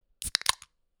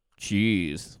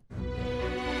Cheers.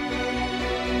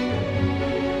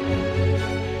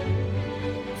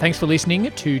 Thanks for listening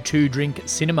to Two Drink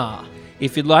Cinema.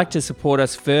 If you'd like to support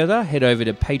us further, head over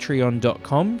to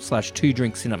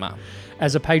patreon.com/2drinkcinema.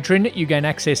 As a patron, you gain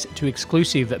access to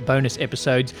exclusive bonus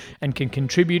episodes and can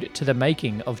contribute to the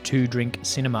making of Two Drink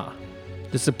Cinema.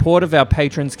 The support of our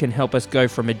patrons can help us go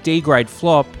from a D-grade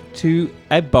flop to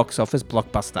a box office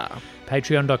blockbuster.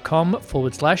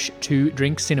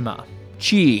 Patreon.com/2drinkcinema.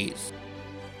 Cheers.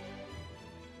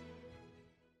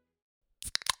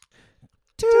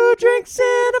 Two Drink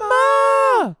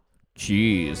Cinema.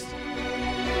 Cheers.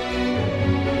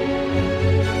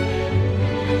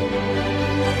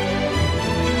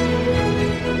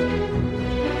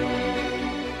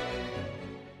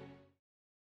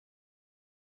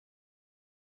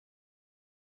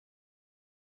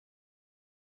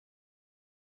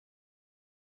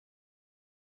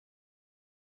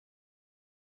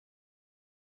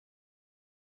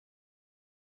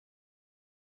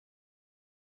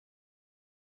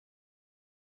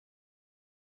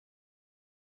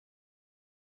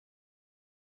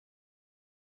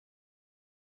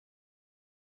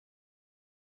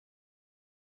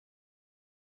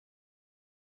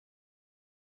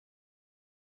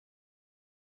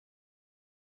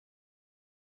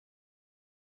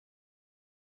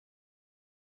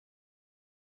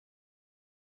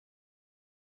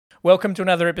 Welcome to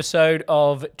another episode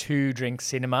of Two Drink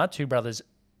Cinema. Two brothers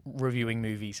reviewing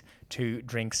movies, two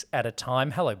drinks at a time.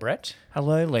 Hello, Brett.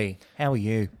 Hello, Lee. How are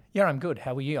you? Yeah, I'm good.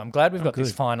 How are you? I'm glad we've got this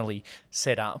good. finally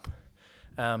set up.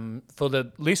 For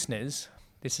the listeners,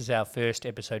 this is our first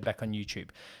episode back on YouTube.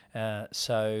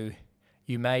 So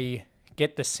you may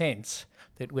get the sense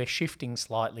that we're shifting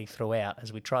slightly throughout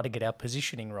as we try to get our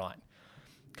positioning right.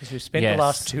 Because we've spent the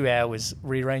last 2 hours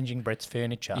rearranging Brett's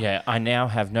furniture. Yeah, I now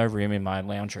have no room in my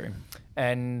lounge room.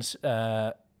 And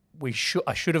I should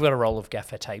have got a roll of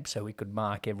gaffer tape so we could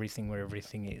mark everything where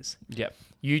everything is. Yep.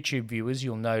 YouTube viewers,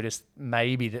 you'll notice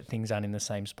maybe that things aren't in the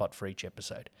same spot for each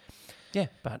episode. Yeah,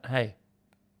 but hey.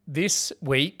 This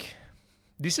week,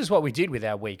 this is what we did with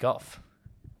our week off.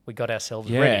 We got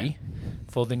ourselves ready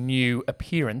for the new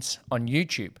appearance on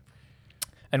YouTube.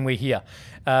 And we're here.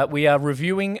 We are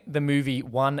reviewing the movie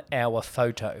 1 Hour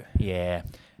Photo. Yeah.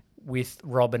 With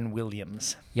Robin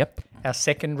Williams. Yep. Our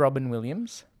second Robin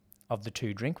Williams of the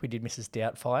two drink. We did Mrs.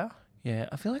 Doubtfire. Yeah,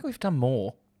 I feel like we've done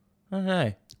more. I don't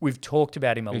know. We've talked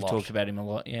about him a lot. We've talked about him a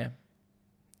lot, yeah.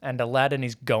 And Aladdin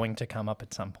is going to come up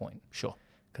at some point. Sure.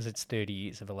 Because it's 30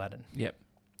 years of Aladdin. Yep.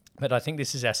 But I think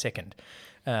this is our second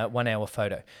 1 Hour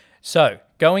Photo. So,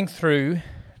 going through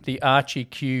the Archie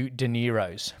Q De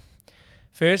Niro's.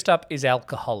 First up is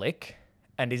Alcoholic,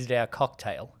 and is it our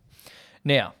cocktail?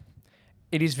 Now,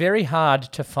 it is very hard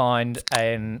to find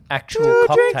an actual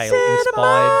cocktail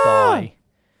inspired by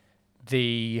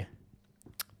the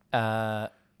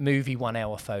movie 1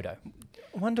 Hour Photo.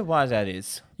 I wonder why that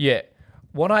is. Yeah.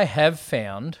 What I have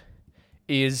found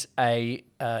is a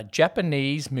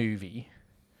Japanese movie.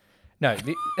 No,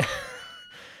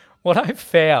 what I've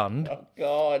found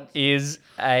is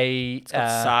It's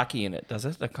got sake in it, does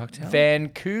it, the cocktail?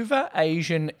 Vancouver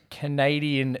Asian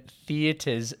Canadian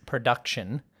Theatre's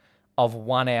production of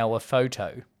 1 Hour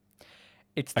Photo.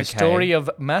 It's the story of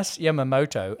Mas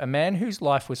Yamamoto, a man whose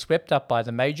life was swept up by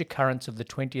the major currents of the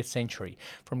 20th century,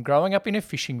 from growing up in a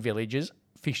fishing village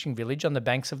on the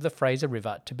banks of the Fraser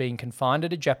River to being confined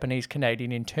at a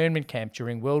Japanese-Canadian internment camp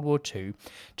during World War II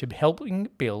to helping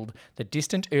build the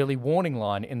distant early warning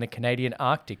line in the Canadian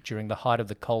Arctic during the height of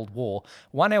the Cold War.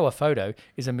 1 Hour Photo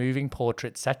is a moving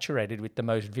portrait saturated with the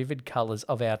most vivid colours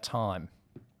of our time.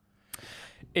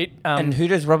 And who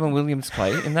does Robin Williams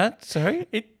play in that? Sorry?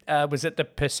 It was at the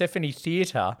Persephone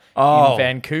Theatre in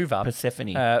Vancouver.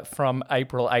 Persephone. From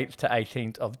April 8th to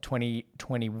 18th of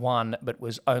 2021, but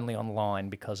was only online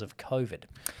because of COVID.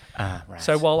 Right.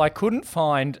 So while I couldn't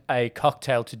find a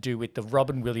cocktail to do with the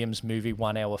Robin Williams movie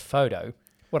 1 Hour Photo,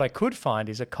 what I could find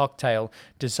is a cocktail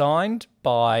designed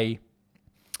by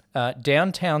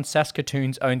downtown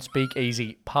Saskatoon's own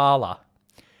speakeasy Parlour.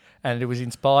 And it was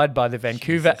inspired by the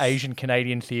Vancouver Asian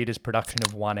Canadian Theatre's production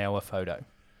of 1 Hour Photo.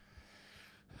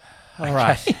 All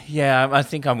right. Yeah, I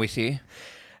think I'm with you.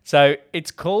 So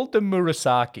it's called the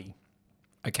Murasaki.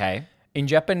 Okay. In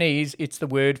Japanese, it's the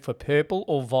word for purple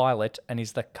or violet and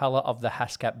is the colour of the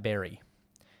Haskap berry.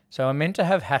 So I meant to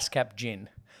have Haskap gin,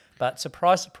 but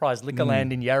surprise, surprise,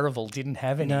 Liquorland in Yarraville didn't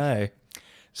have any. No.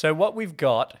 So what we've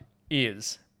got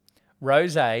is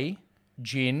rosé,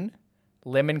 gin,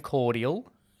 lemon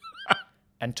cordial,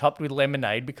 and topped with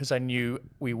lemonade because I knew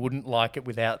we wouldn't like it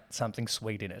without something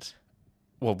sweet in it.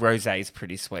 Well, rosé is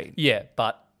pretty sweet. Yeah,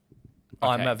 but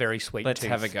I'm a very sweet Let's tooth.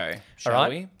 have a go, shall All right?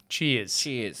 we? Cheers.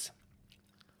 Cheers.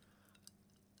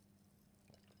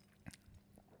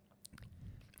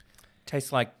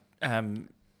 Tastes like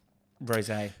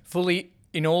rosé. Fully,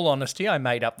 in all honesty, I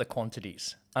made up the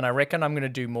quantities. And I reckon I'm going to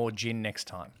do more gin next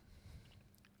time.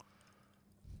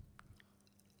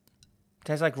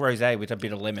 Tastes like rosé with a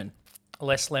bit of lemon.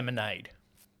 Less lemonade.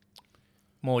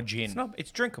 More gin.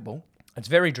 It's drinkable. It's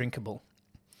very drinkable.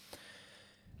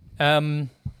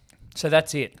 So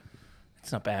that's it.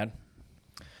 It's not bad.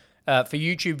 For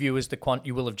YouTube viewers,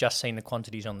 you will have just seen the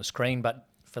quantities on the screen, but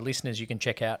for listeners, you can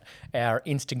check out our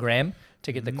Instagram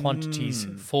to get the quantities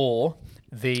for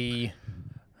the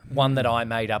one that I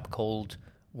made up called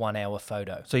 1 Hour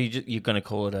Photo. So you're going to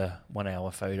call it a 1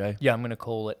 hour photo? Yeah, I'm going to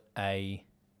call it a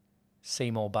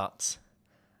Seymour Butts.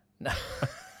 No.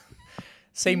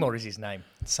 Seymour is his name.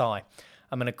 Cy.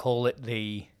 I'm going to call it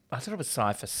the... I thought it was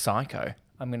Psy for psycho.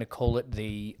 I'm going to call it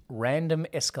the Random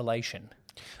Escalation.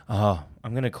 Oh,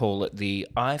 I'm going to call it the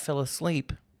I fell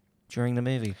asleep during the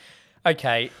movie.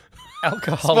 Okay,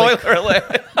 alcoholic. Spoiler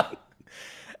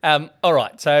alert. All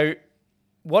right, so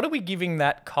what are we giving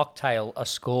that cocktail a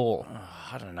score?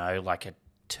 I don't know, like a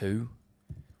 2.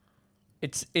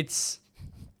 It's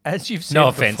as you've said No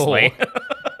offense, before. Lee.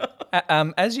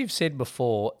 As you've said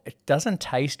before, it doesn't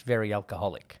taste very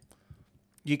alcoholic.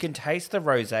 You can taste the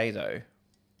rosé though,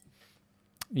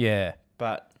 Yeah,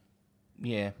 but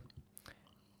yeah.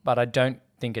 but I don't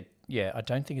think it. Yeah, I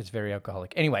don't think it's very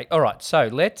alcoholic. Anyway, all right. So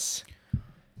let's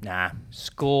Nah,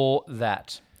 score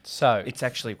that. So it's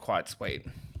actually quite sweet.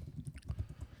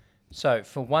 So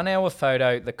for 1 hour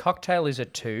photo, the cocktail is a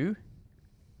 2,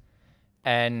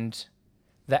 and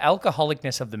the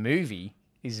alcoholicness of the movie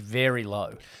is very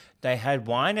low. They had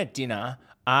wine at dinner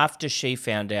after she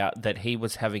found out that he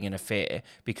was having an affair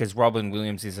because Robin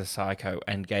Williams is a psycho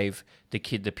and gave the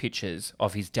kid the pictures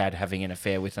of his dad having an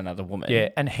affair with another woman. Yeah,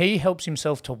 and he helps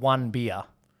himself to 1 beer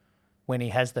when he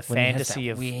has the When he has fantasy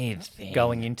that of weird thing.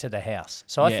 going into the house.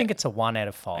 So I Yeah. think it's a 1 out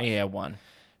of 5. Yeah, 1.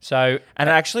 So And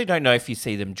I actually don't know if you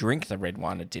see them drink the red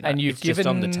wine at dinner. and you've it's given just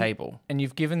on the table. and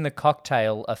you've given the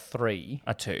cocktail a 3,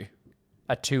 A 2.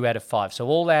 a 2 out of 5. So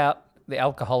all out the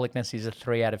alcoholicness is a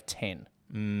 3 out of 10.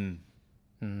 Good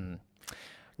start.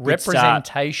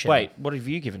 Representation. Wait, what have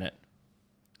you given it?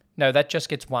 No, that just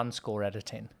gets 1 score out of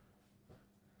 10.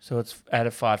 So it's out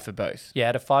of 5 for both. Yeah,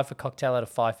 out of 5 for cocktail, out of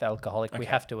 5 for alcoholic. We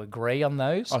have to agree on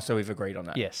those. Oh, so we've agreed on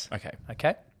that. Yes. Okay.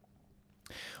 Okay.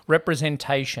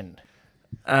 Representation.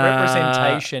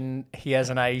 Representation, he has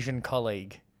an Asian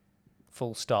colleague.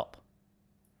 Full stop.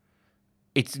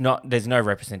 It's not. There's no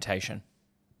representation.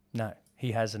 No,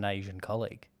 he has an Asian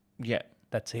colleague. Yeah.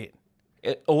 That's it.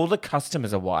 All the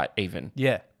customers are white. Even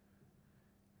Yeah,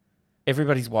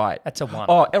 everybody's white. that's a 1.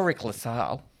 Oh, Eric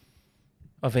LaSalle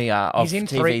of ER. Of he's in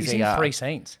TV's three. He's ER. in 3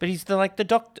 scenes. But he's the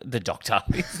doctor. The doctor.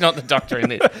 He's not the doctor in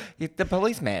this. He's the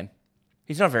policeman.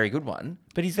 He's not a very good one,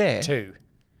 but he's there. 2.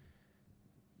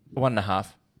 1.5.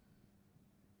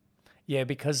 Yeah,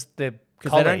 because the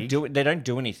Because colleague, they don't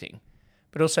do anything.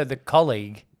 but also the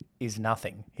colleague is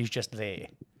nothing. He's just there.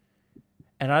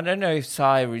 And I don't know if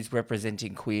Sire is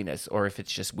representing queerness or if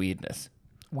it's just weirdness.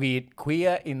 Weird,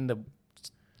 queer in the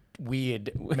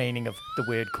weird meaning of the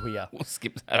word queer, We'll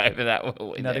skip that over that.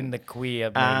 Will we not then? in the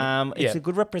queer meaning. It's a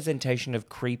good representation of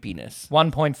creepiness.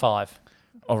 1.5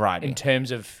 All right. in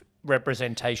terms of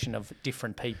representation of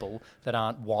different people that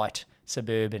aren't white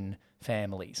suburban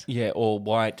families. Yeah, or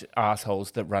white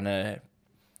assholes that run a...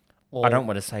 Or, I don't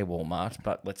want to say Walmart,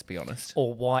 but let's be honest.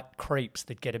 or white creeps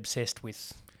that get obsessed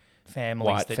with families.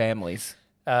 White that, families.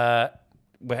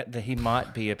 Whether he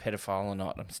might be a pedophile or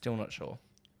not, I'm still not sure.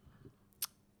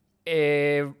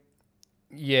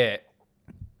 Yeah,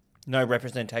 No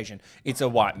representation. It's a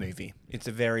white movie. It's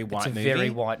a very white it's a movie. very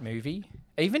white movie.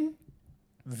 Even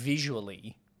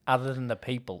visually, other than the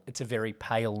people, it's a very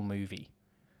pale movie.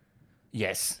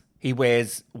 Yes. He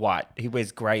wears white. He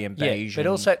wears grey and beige. but and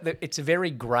also it's a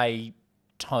very grey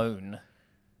tone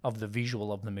of the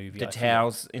visual of the movie. the I feel.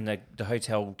 towels in the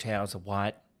hotel towels are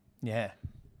white. Yeah.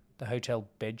 The hotel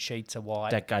bed sheets are white.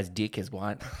 That guy's dick is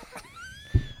white.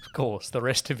 Of course, the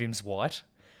rest of him's white.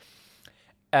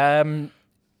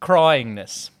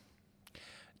 Cryingness.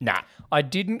 Nah. I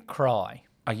didn't cry.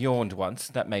 I yawned once.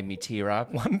 That made me tear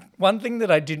up. One thing that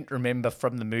I didn't remember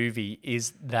from the movie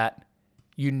is that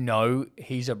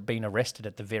he's been arrested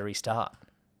at the very start.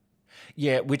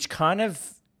 Yeah, which kind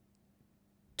of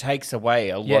takes away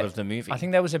a lot of the movie. I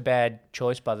think that was a bad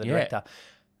choice by the Yeah. director.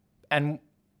 And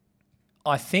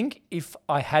I think if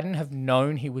I hadn't have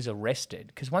known he was arrested,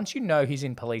 because once you know he's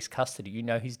in police custody, you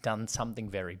know he's done something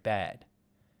very bad.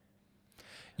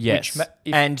 yes. which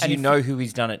and you if- know who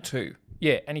he's done it to.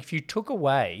 Yeah, and if you took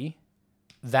away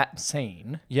that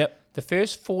scene, Yep. the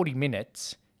first 40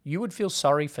 minutes, you would feel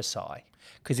sorry for Sai.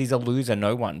 Because he's a loser,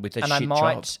 no one with a And shit I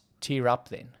might job. tear up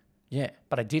then, Yeah.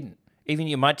 but I didn't. Even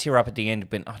you might tear up at the end,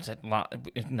 but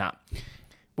nah.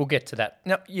 We'll get to that.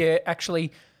 No, yeah,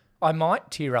 actually, I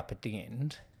might tear up at the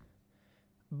end,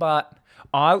 but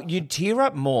You'd tear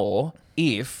up more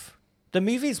if the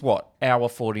movie's what, hour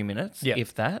 40 minutes, Yeah.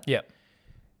 if that. yeah,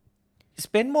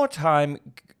 Spend more time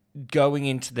going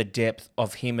into the depth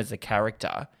of him as a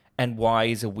character and why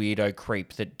he's a weirdo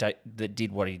creep that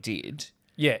did what he did,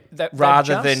 yeah.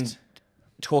 rather than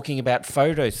talking about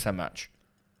photos so much.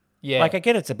 yeah, Like, I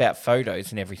get it's about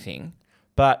photos and everything,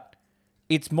 but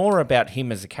it's more about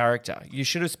him as a character. You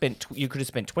should have spent. You could have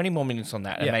spent 20 more minutes on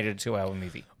that and Yeah. made it a 2-hour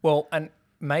movie. Well, and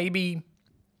maybe,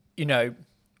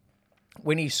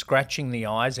 when he's scratching the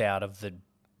eyes out of the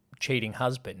cheating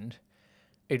husband,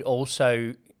 it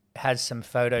also has some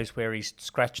photos where he's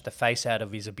scratched the face out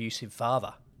of his abusive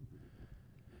father.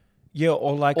 Yeah,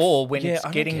 or like, Or when it's I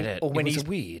don't getting- get it. or when it was he's-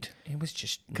 weird. It was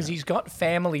just Because he's got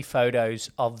family photos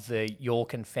of the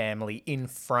Yorkin family in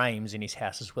frames in his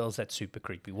house, as well as that super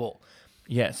creepy wall.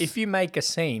 yes. If you make a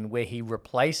scene where he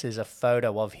replaces a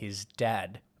photo of his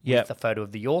dad Yep. with a photo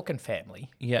of the Yorkin family,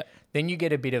 yeah, then you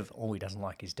get a bit of, he doesn't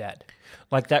like his dad.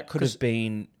 like that could have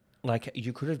been like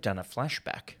you could have done a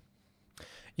flashback.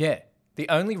 Yeah. The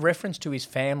only reference to his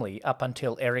family up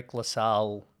until Eric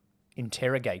LaSalle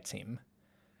interrogates him.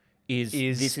 Is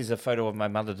this is a photo of my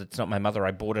mother that's not my mother?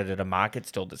 I bought it at a market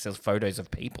stall that sells photos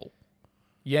of people,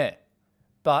 Yeah.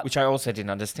 But, which I also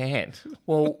didn't understand.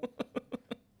 well,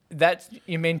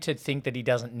 you're meant to think that he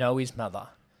doesn't know his mother.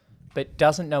 But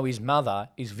doesn't know his mother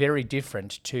is very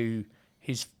different to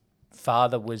his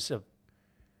father was a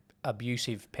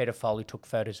abusive pedophile who took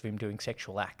photos of him doing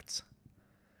sexual acts.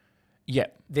 Yeah,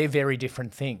 They're very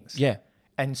different things. yeah,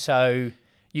 And so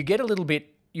you get a little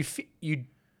bit, you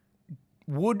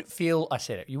would feel, I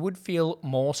said it, you would feel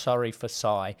more sorry for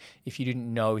Sai if you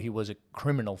didn't know he was a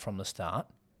criminal from the start.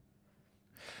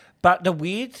 But the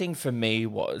weird thing for me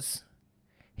was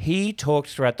he talked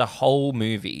throughout the whole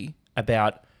movie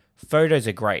about photos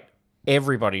are great.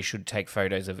 Everybody should take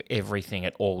photos of everything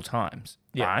at all times,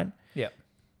 right? Yeah.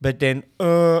 But then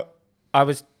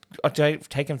I've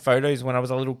taken photos when I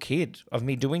was a little kid of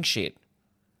me doing shit.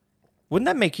 Wouldn't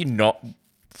that make you not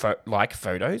like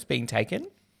photos being taken?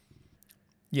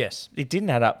 Yes. It didn't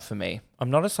add up for me. I'm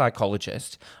not a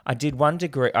psychologist. I did one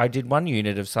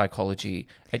unit of psychology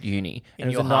at uni.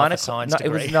 And your it was half a 9 o'clock. science It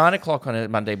was degree. 9 o'clock on a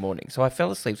Monday morning. So I fell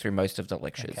asleep through most of the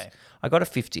lectures. Okay. I got a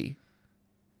 50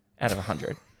 out of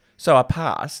 100. So I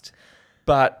passed,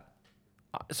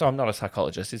 so I'm not a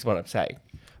psychologist is what I'm saying.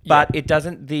 But it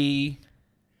doesn't, the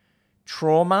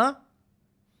trauma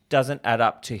doesn't add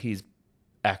up to his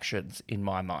actions in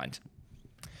my mind.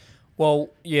 Well,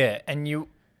 yeah, and you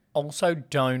also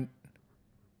don't.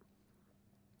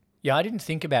 Yeah, I didn't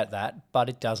think about that, but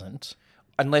it doesn't.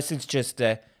 Unless it's just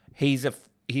he's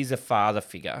a father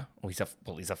figure, or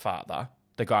he's a father.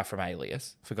 The guy from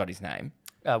Alias, forgot his name.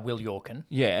 Will Yorkin.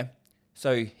 Yeah,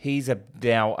 so he's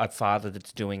now a father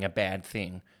that's doing a bad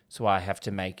thing. So I have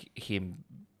to make him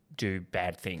do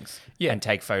bad things and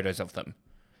take photos of them.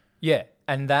 Yeah,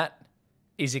 and that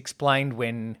is explained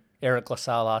when Eric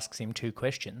LaSalle asks him 2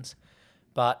 questions.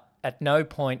 But at no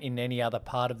point in any other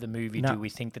part of the movie do we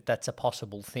think that that's a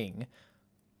possible thing.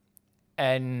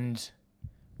 And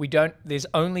we don't. There's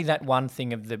only that one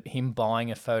thing of him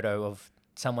buying a photo of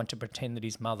someone to pretend that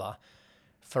his mother,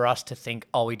 for us to think,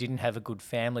 he didn't have a good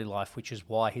family life, which is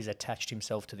why he's attached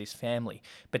himself to this family.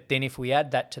 But then if we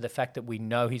add that to the fact that we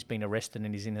know he's been arrested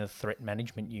and he's in a threat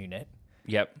management unit,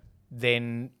 Yep.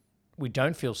 then we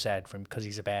don't feel sad for him because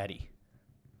he's a baddie.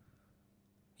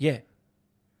 Yeah.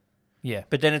 Yeah.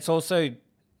 But then it's also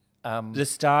the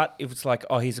start. It was like,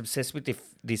 he's obsessed with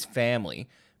this family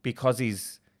because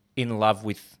he's in love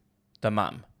with the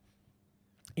mum.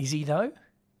 Is he though?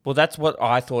 Well, that's what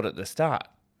I thought at the start,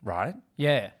 right?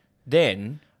 Yeah.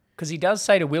 Then, Because he does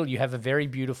say to Will, you have a very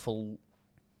beautiful...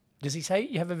 Does he say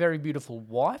you have a very beautiful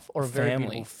wife or a very Family.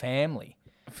 beautiful family?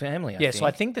 family. Yeah, so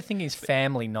I think the thing is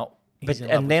family, not...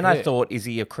 And then I thought, is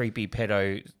he a creepy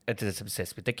pedo that's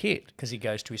obsessed with the kid? Because he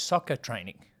goes to his soccer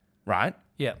training. Right?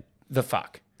 Yeah. The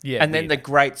fuck. Yeah, And then the weird.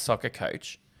 great soccer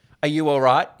coach. Are you all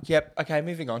right? Yep. Okay,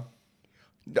 moving on.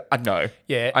 No.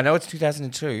 Yeah. I know it's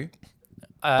 2002,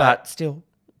 but still.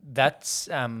 That's...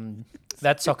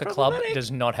 that soccer club problematic. does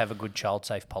not have a good child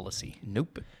safe policy.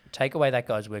 Nope. Take away that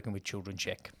guy's working with children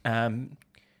check.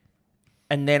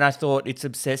 And then I thought it's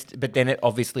obsessed, but then it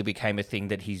obviously became a thing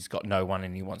that he's got no one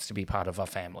and he wants to be part of our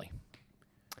family.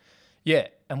 Yeah,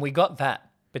 and we got that.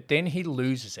 But then he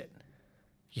loses it.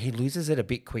 He loses it a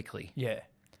bit quickly. Yeah.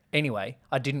 Anyway,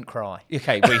 I didn't cry.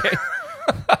 Okay,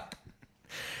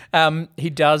 He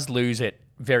does lose it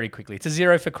very quickly. It's a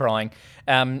 0 for crying.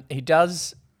 He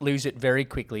does lose it very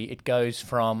quickly. It goes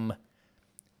from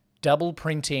double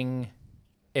printing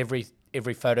every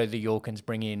photo the Yorkins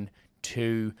bring in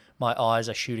to my eyes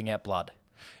are shooting out blood.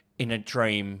 in a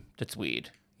dream that's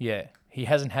weird. Yeah. He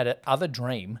hasn't had other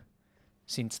dream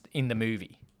since in the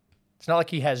movie. It's not like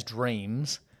he has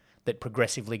dreams that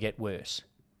progressively get worse.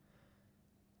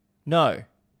 No,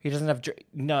 he doesn't have.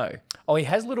 No, Oh, he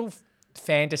has little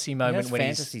fantasy he moment has when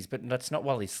fantasies, but that's not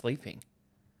while he's sleeping.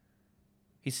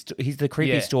 He's the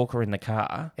creepy Yeah. stalker in the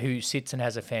car. who sits and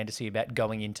has a fantasy about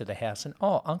going into the house and,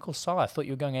 oh, Uncle Si, I thought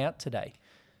you were going out today.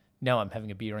 No, I'm having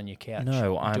a beer on your couch.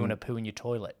 No, I'm doing I'm- a poo in your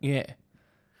toilet. Yeah,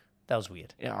 That was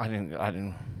weird. yeah. I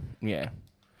didn't. Yeah,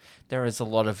 there is a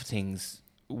lot of things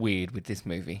weird with this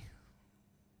movie.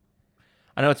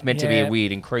 I know it's meant to be Yeah.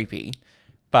 weird and creepy,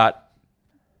 but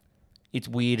it's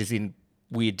weird as in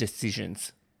weird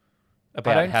decisions I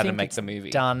about don't how to think make it's the movie.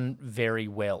 done very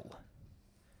well.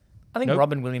 I think Nope.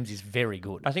 Robin Williams is very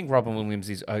good. I think Robin Williams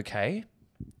is okay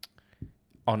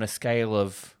on a scale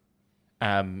of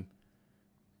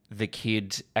the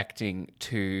kid acting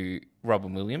to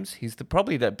Robin Williams. He's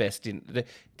probably the best in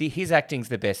his acting's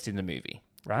the best in the movie,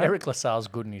 right? Eric LaSalle's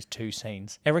good in his 2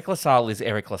 scenes. Eric LaSalle is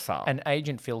Eric LaSalle. And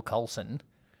Agent Phil Coulson,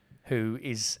 who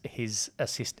is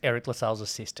Eric LaSalle's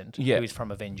assistant, Yeah. who is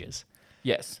from Avengers.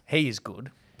 yes, He is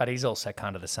good, but he's also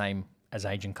kind of the same as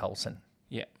Agent Coulson.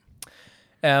 yeah,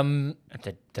 Um,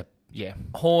 yeah.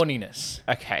 horniness.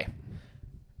 Okay,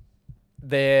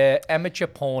 Their amateur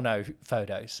porno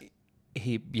photos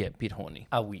bit horny.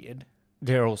 are weird,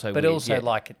 They're also, but weird, also yeah.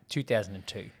 like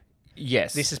 2002.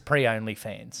 yes, This is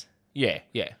pre-OnlyFans. yeah.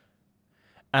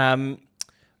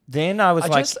 Then I was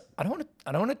like, I don't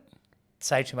want to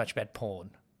say too much about porn,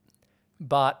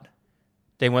 but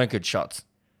they weren't good shots.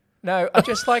 no, I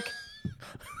just like.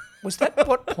 Was that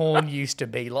what porn used to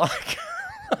be like?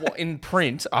 What, in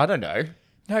print, I don't know.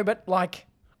 No, but like,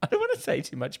 I don't want to say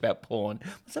too much about porn.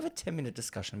 Let's have a 10-minute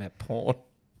discussion about porn.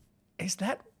 is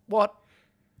that what?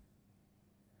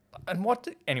 And what?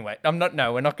 Anyway, I'm not.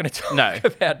 No, we're not going to talk No.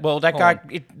 about. Well, that porn.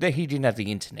 guy, he didn't have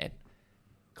the internet.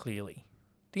 Clearly,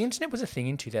 the internet was a thing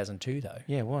in 2002, though.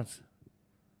 Yeah, it was.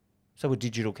 So were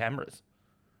digital cameras.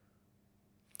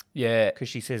 Yeah, Because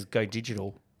she says go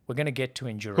digital. we're going to get to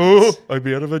endurance. I'd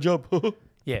be out of a job.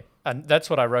 Yeah, and that's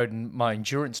what I wrote in my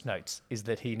endurance notes, is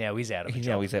that he now is out of a He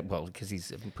job. now he's at, well, because he's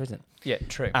in prison. Yeah,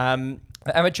 true. The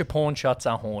Amateur porn shots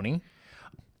are horny.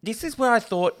 This is where I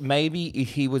thought maybe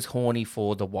he was horny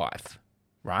for the wife,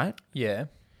 right? Yeah.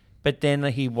 But then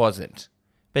he wasn't.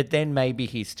 But then maybe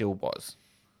he still was.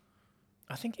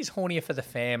 I think he's hornier for the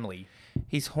family.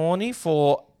 He's horny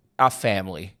for a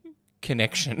family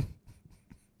connection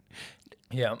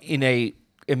Yeah. in a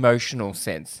emotional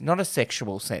sense, not a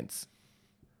sexual sense.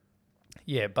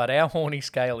 Yeah, but our horny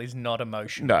scale is not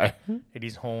emotional. No. It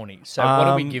is horny. So what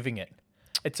are we giving it?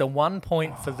 It's a 1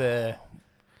 point for the...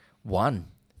 One.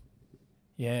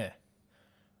 Yeah.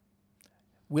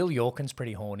 Will Yorkin's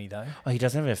pretty horny, though. Oh, he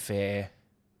doesn't have an affair.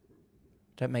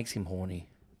 That makes him horny.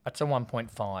 That's a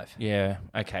 1.5. Yeah.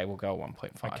 Okay, we'll go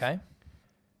 1.5. Okay.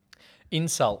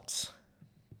 Insults.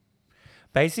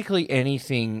 Basically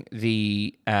anything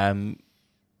the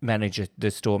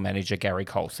store manager Gary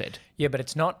Cole said. Yeah, but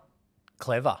it's not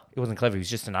clever. It wasn't clever. He was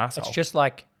just an asshole. It's just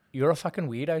like, you're a fucking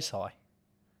weirdo, Si,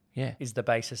 yeah. is the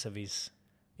basis of his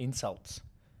insults.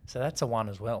 So that's a 1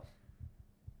 as well.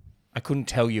 I couldn't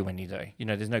tell you any though. You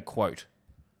know, there's no quote.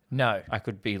 No. I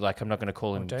could be like, I'm not going to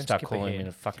call him. don't Start skip calling him ahead. in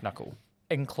a fuck knuckle.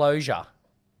 Enclosure.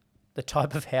 The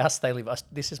type of house they live.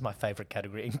 This is my favourite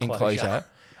category. Enclosure.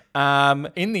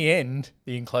 In the end,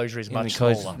 the enclosure is much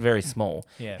Enclosure's smaller. very small.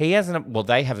 Yeah. He hasn't. Well,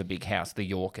 they have a big house, the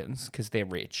Yorkins, because they're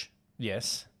rich.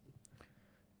 Yes.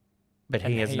 But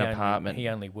he has an apartment. He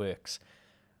only works.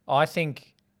 I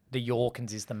think the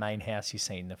Yorkins is the main house you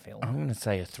see in the film. I'm going to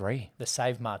say a 3. The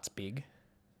Save Mart's big.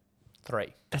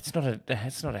 3. That's not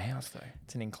a house though.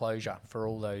 It's an enclosure for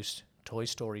all those Toy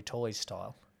Story toys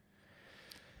style.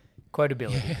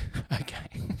 Quotability.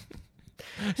 Okay.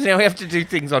 So now we have to do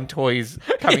things on toys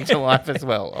coming to life as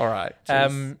well. All right. We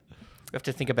have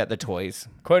to think about the toys.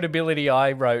 Quotability,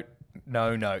 I wrote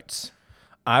no notes.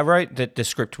 I wrote that the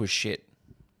script was shit.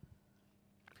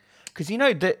 Because,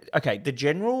 the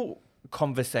general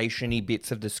conversation-y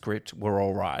bits of the script were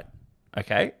all right.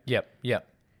 Okay? Yep.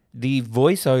 The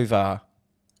voiceover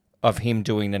of him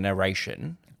doing the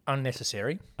narration,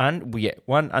 Unnecessary.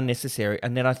 one, unnecessary.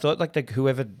 And then I thought,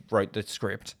 whoever wrote the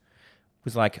script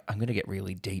was like, I'm going to get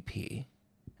really deep here.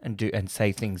 and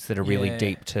say things that are really Yeah.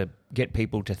 deep to get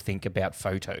people to think about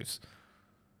photos.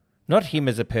 Not him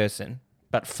as a person,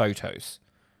 but photos.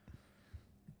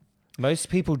 Most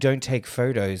people don't take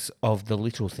photos of the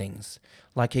little things,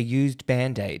 like a used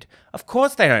Band-Aid. Of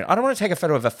course they don't. I don't want to take a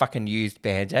photo of a fucking used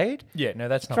Band-Aid. Yeah, no,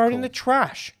 that's not Throw cool. it in the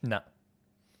trash. No.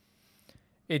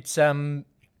 It's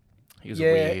He was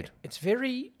weird. It's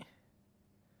very.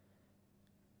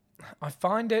 I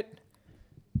find it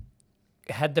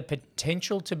had the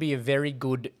potential to be a very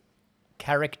good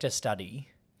character study,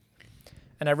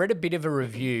 and I read a bit of a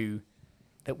review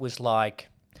that was like,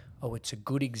 "Oh, it's a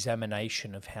good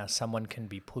examination of how someone can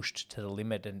be pushed to the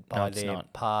limit and by it's their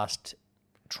not. past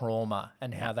trauma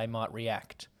and how they might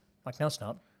react." Like, no, it's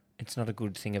not. It's not a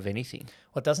good thing of anything.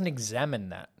 Well, it doesn't examine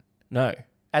that. No.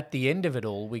 At the end of it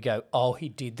all, we go, "Oh, he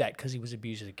did that because he was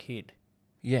abused as a kid."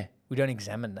 Yeah. We don't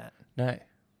examine that. No.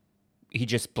 He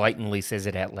just blatantly says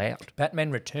it out loud.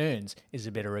 Batman Returns is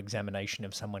a better examination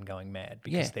of someone going mad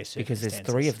because Yeah, their because there's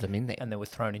circumstances, 3 of them in there. and they were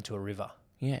thrown into a river,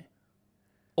 Yeah.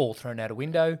 or thrown out a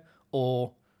window,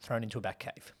 or thrown into a back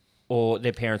cave, Or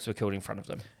their parents were killed in front of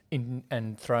them.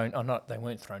 and thrown. Oh, not they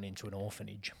weren't thrown into an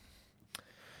orphanage.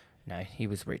 No, he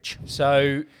was rich.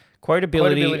 So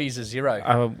Quotability is a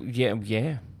 0.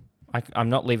 yeah. I'm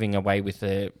not leaving away with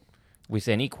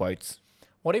any quotes.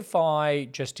 What if I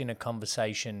just in a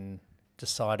conversation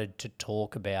decided to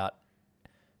talk about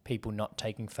people not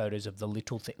taking photos of the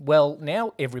little thing? Well,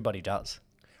 now everybody does.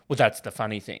 Well, that's the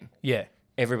funny thing. Yeah.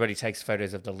 Everybody takes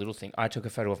photos of the little thing. I took a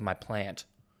photo of my plant.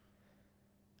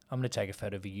 I'm going to take a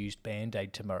photo of a used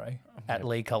Band-Aid tomorrow at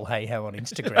Lee Cole Hayhow on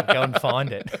Instagram. Go and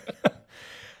find it.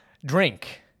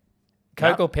 Drink.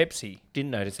 Coke No. or Pepsi?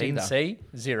 Didn't notice Didn't either. see?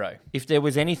 0. If there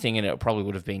was anything in it, it probably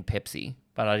would have been Pepsi,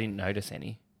 but I didn't notice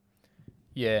any.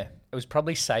 Yeah. It was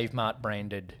probably Save Mart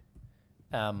branded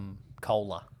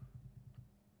cola.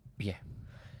 Yeah.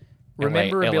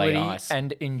 Rememberability LA Ice.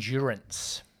 and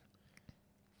endurance.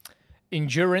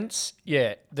 Endurance,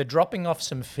 yeah. The dropping off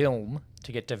some film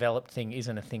to get developed thing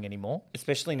isn't a thing anymore.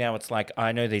 Especially now, it's like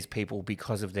I know these people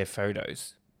because of their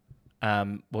photos.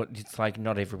 It's like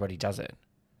not everybody does it.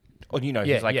 Or Yeah,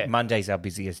 it's like yeah. Monday's our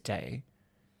busiest day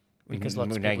Because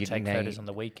lots of Now people you- take now photos you- on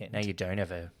the weekend. Now you don't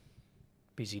have a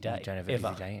Busy day. you don't have a ever.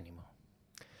 busy day anymore.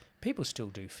 People still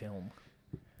do film.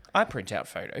 I print out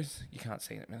photos. You can't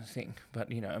see them in the thing, but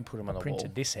and put them on the Printed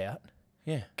wall. this out.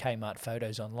 Yeah, Kmart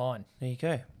photos online. there you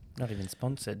go. Not even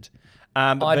sponsored.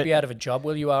 I'd be out of a job.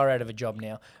 Well, you are out of a job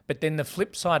now. But then the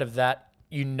flip side of that,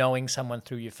 you knowing someone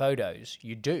through your photos,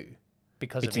 you do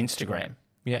because It's of Instagram.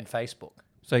 Yeah. and Facebook.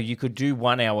 So you could do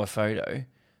 1 hour photo,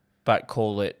 but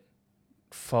call it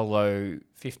follow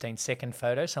 15-second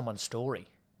photo, someone's story.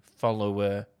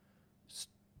 follower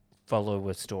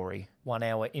story. 1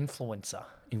 hour influencer.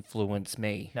 Influence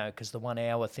me. No, because the 1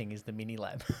 hour thing is the mini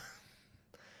lab.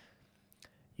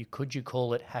 you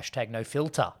call it hashtag no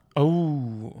filter.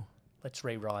 Oh. Let's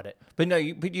rewrite it. But no,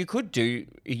 you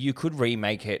could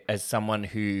remake it as someone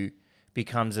who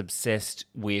becomes obsessed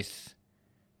with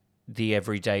the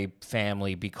everyday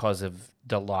family because of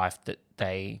the life that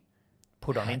they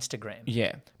Put on Instagram.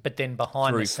 yeah But then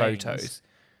behind through the scenes photos.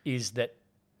 is that,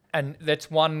 and that's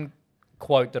one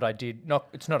quote that I did.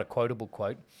 It's not a quotable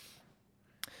quote.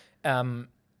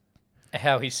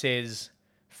 How he says,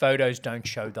 "Photos don't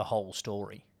show the whole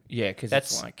story." Yeah, because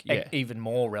That's it's like yeah even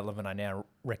more relevant, I now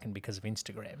reckon, because of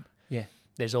Instagram. yeah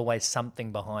There's always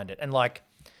something behind it, and like,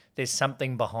 there's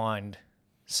something behind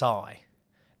Sai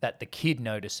that the kid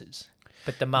notices.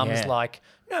 But the mum's Yeah. like,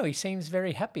 no, he seems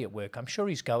very happy at work. I'm sure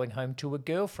he's going home to a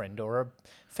girlfriend or a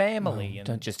family. and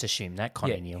don't just assume that,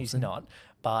 Connie yeah, Nielsen. he's not.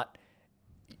 But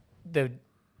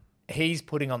he's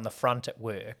putting on the front at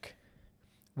work.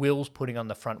 Will's putting on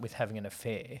the front with having an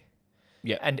affair.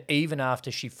 Yeah, And even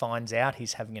after she finds out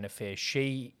he's having an affair,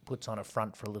 she puts on a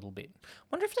front for a little bit.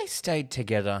 wonder if they stayed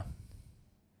together.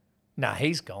 Nah,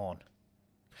 he's gone.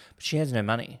 But she has no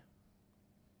money.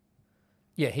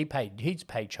 Yeah, he's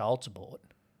paid child support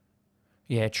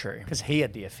Yeah, true. because he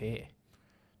had the affair.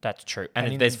 That's true. And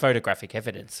And in- there's photographic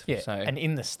evidence. Yeah, So and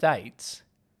in the States,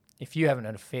 if you have an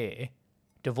affair,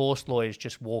 divorce lawyers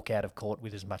just walk out of court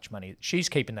with as much money. She's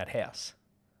keeping that house.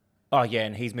 oh yeah,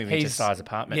 and he's moving to Sai's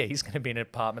apartment. Yeah, he's going to be in an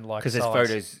apartment like because there's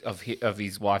Sai's. photos of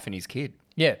his wife and his kid,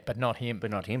 Yeah, but not him.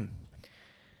 but not him.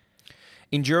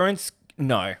 Endurance,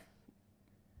 no.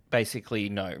 Basically,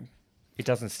 no. It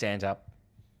doesn't stand up.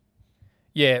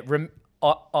 Yeah, and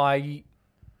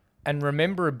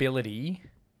rememberability.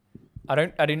 I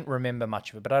didn't remember much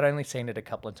of it, but I'd only seen it a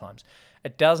couple of times.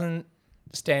 It doesn't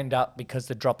stand up because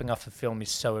the dropping off of film is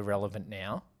so irrelevant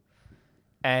now,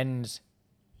 and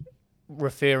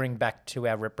referring back to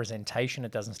our representation,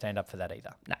 it doesn't stand up for that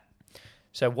either. No.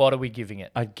 So what are we giving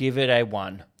it? I'd give it a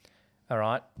 1. All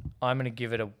right. I'm going to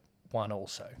give it a 1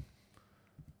 also.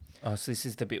 Oh, so this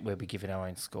is the bit where we give it our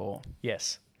own score.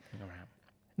 Yes. All right.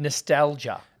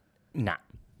 Nostalgia. Nah.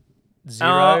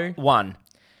 0. 1.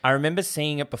 I remember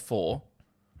seeing it before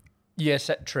Yes,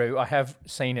 that's true. I have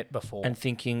seen it before. and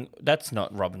thinking, that's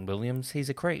not Robin Williams. He's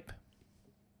a creep.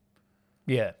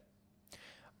 Yeah.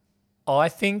 I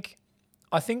think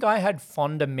I had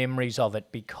fonder memories of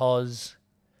it because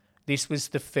this was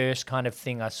the first kind of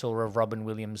thing I saw of Robin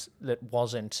Williams that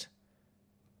wasn't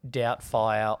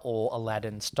Doubtfire or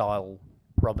Aladdin style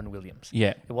Robin Williams.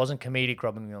 Yeah. It wasn't comedic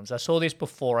Robin Williams. I saw this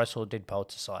before I saw Dead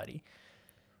Poets Society.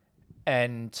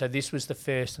 And so this was the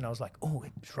first, and I was like, oh,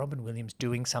 it's Robin Williams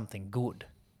doing something good.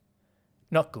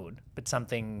 Not good, but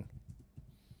something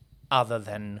other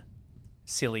than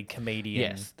silly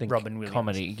comedian Yes. The Robin Williams.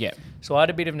 comedy. Yeah. So I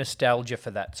had a bit of nostalgia for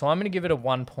that. So I'm going to give it a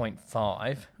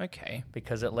 1.5 Okay.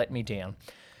 because it let me down.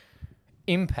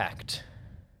 Impact.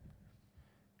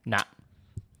 Nah.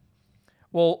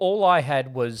 Well, all I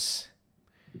had was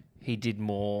He did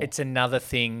more. it's another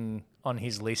thing on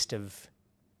his list of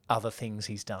other things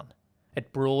he's done.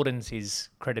 It broadens his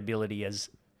credibility as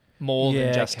more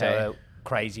than just a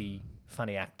crazy,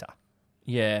 funny actor.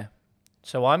 Yeah.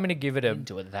 So I'm going to give it a Didn't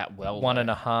do it that well.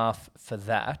 1.5 for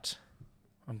that.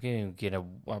 I'm going to get a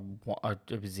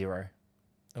 0.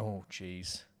 Oh,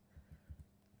 jeez.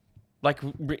 Like,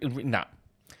 no.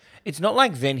 It's not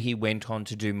like then he went on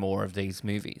to do more of these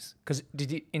movies. Because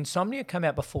did Insomnia come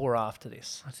out before or after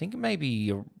this? I think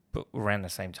maybe around the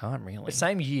same time, really. The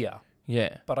same year,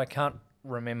 Yeah. but I can't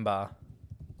remember.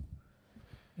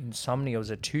 Insomnia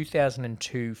was a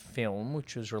 2002 film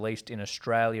which was released in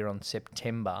Australia on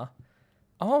September.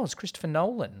 Oh, it was Christopher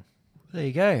Nolan. There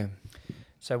you go.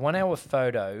 So 1 Hour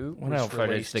Photo One was hour photo is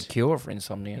released the cure for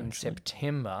insomnia. in actually.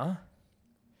 September.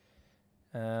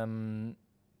 And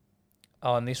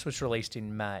this was released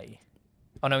in May.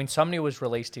 Oh, no, Insomnia was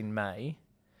released in May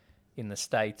in the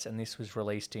States, and this was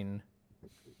released in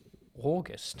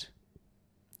August.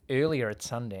 Earlier at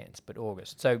Sundance, but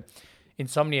August. So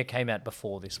Insomnia came out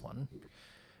before this one.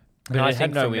 But And it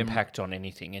had no from impact on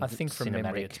anything. In I think from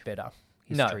memory cinematic it's better.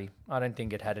 history. No, I don't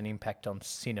think it had an impact on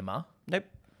cinema. Nope.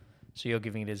 So you're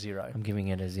giving it a 0. I'm giving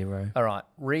it a 0. All right.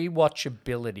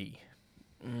 Rewatchability.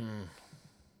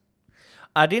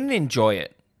 I didn't enjoy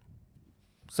it.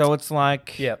 So it's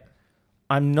like, Yep.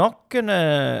 I'm not going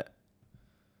to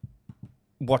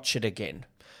watch it again.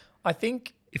 I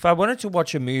think If I wanted to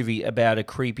watch a movie about a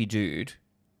creepy dude,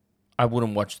 I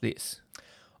wouldn't watch this.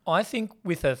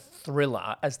 with a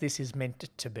thriller, as this is meant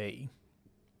to be,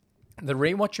 the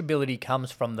rewatchability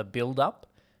comes from the build-up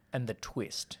and the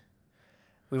twist.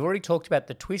 We've already talked about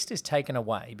the twist is taken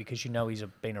away because you know he's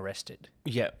been arrested.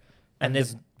 Yeah. And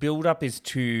there's build up is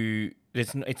too,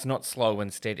 it's not slow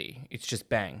and steady. It's just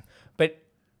bang. But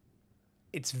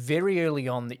it's very early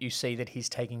on that you see that he's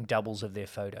taking doubles of their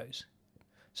photos.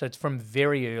 So it's from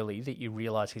very early that you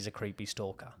realise he's a creepy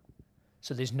stalker.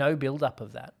 So there's no build-up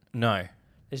of that. No.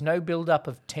 There's no build-up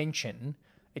of tension.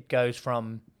 It goes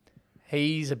from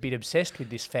he's a bit obsessed with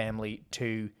this family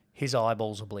to his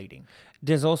eyeballs are bleeding.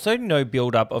 There's also no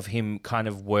build up of him kind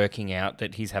of working out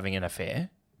that he's having an affair.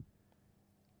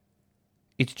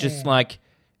 It's just like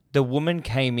the woman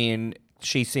came in,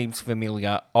 she seems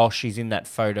familiar. Oh, she's in that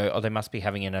photo. Oh, they must be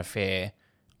having an affair.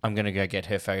 I'm going to go get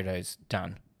her photos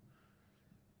done.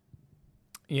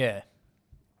 Yeah.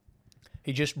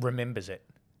 He just remembers it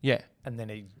Yeah. and then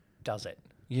he does it.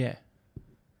 Yeah.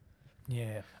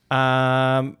 Yeah.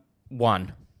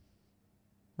 1.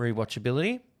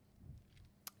 Rewatchability.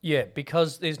 Yeah,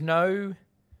 because there's no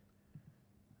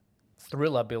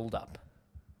thriller build-up.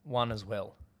 1 as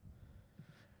well.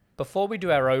 Before we do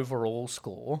our overall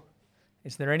score,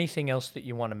 is there anything else that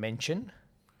you want to mention?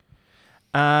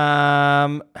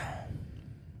 I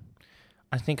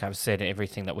think I've said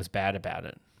everything that was bad about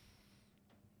it.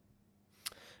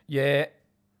 Yeah.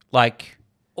 Like,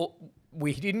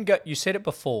 We didn't go... You said it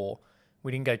before.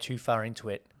 We didn't go too far into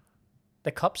it.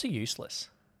 The cops are useless.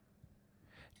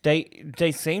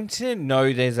 they seem to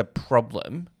know there's a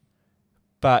problem,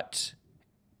 but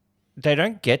they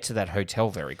don't get to that hotel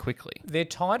very quickly. Their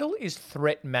title is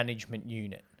Threat Management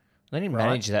Unit. They didn't Right.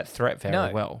 manage that threat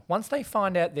very well. Once they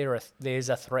find out there's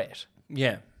a threat,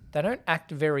 Yeah. they don't act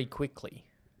very quickly.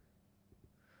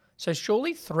 So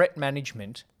surely threat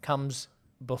management comes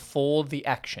before the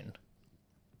action.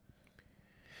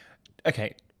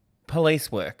 Okay,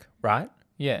 police work, right?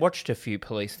 Yeah. Watched a few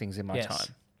police things in my Yes.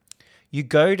 time. You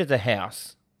go to the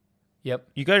house. Yep.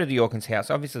 You go to the Yorkins' house.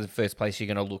 Obviously, the first place you're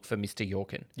going to look for Mr.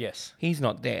 Yorkin. Yes. He's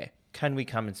not there. can we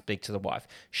come and speak to the wife?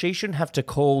 She shouldn't have to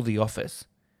call the office.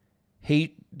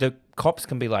 The cops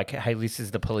can be like, hey, this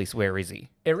is the police. Where is he?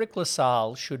 Eric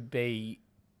LaSalle should be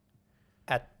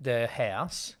at the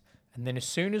house, and then as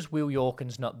soon as Will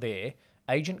Yorkin's not there,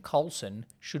 Agent Coulson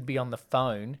should be on the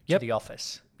phone to the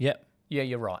office. Yep. Yeah,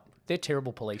 you're right. They're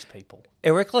terrible police people.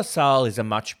 Eric LaSalle is a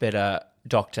much better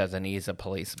doctor than he is a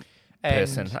police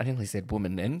person. And, I nearly said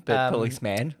woman then, but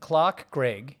policeman. Clark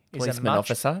Gregg is a Policeman much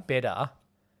officer. better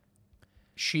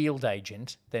SHIELD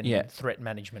agent than threat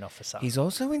management officer. He's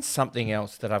also in something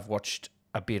else that I've watched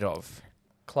a bit of.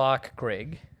 Clark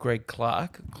Gregg Greg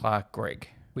Clark. Clark Gregg.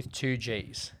 with 2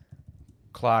 G's.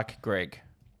 Clark Gregg.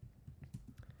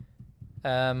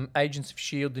 Agents of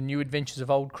SHIELD, The New Adventures of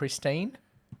Old Christine.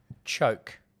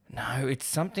 Choke. No, it's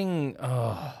something...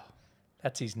 Oh,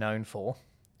 That's he's known for.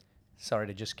 Sorry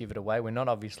to just give it away. We're not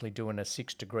obviously doing a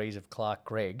 6 Degrees of Clark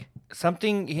Gregg.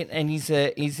 something, and he's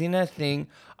in a thing.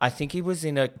 I think he was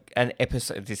in an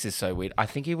episode. This is so weird. I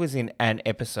think he was in an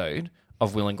episode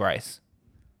of Will and Grace,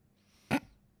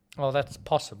 Well, that's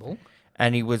possible.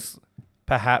 and he was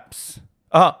perhaps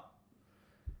a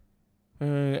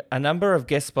number of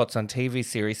guest spots on TV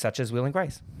series such as Will and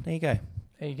Grace. There you go.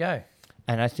 There you go.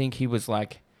 And I think he was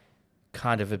like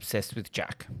kind of obsessed with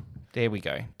Jack. There we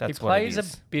go. That's He what it plays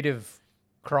is. a bit of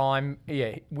crime.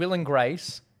 Yeah, Will and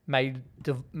Grace, May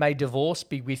Divorce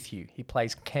Be With You. He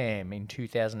plays Cam in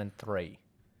 2003.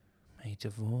 May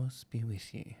divorce be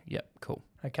with you. Yep, cool.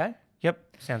 Okay? Yep,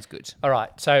 sounds good. All right.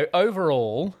 So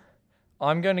overall,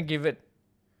 I'm going to give it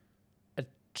a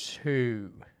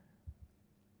 2.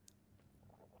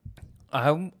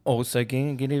 I'm also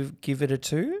going to give it a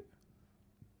 2.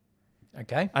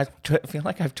 Okay? I feel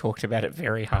like I've talked about it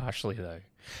very harshly, though.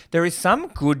 There is some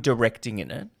good directing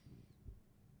in it.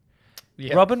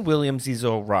 Yeah. Robin Williams is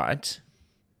all right.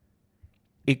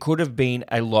 It could have been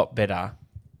a lot better,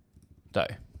 though.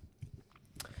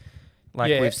 Like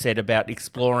Yeah. we've said about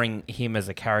exploring him as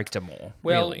a character more,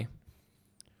 Well, really.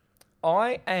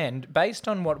 And based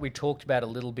on what we talked about a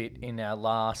little bit in our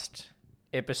last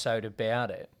episode about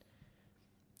it,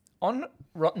 on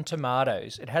Rotten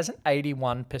Tomatoes, it has an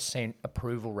 81%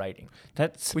 approval rating,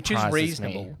 That which is surprises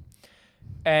reasonable, me.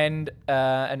 and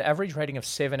an average rating of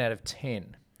 7 out of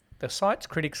 10. The site's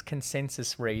critics'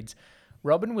 consensus reads,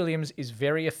 Robin Williams is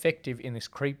very effective in this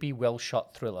creepy,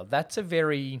 well-shot thriller. That's a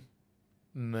very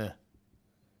meh.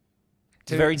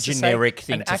 It's a very to say generic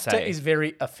thing to An actor say. is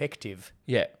very effective.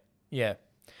 Yeah. Yeah.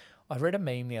 I read a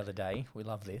meme the other day. We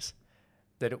love this.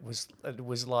 That it was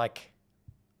like,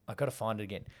 I got to find it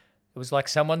again. It was like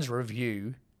someone's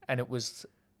review, and it was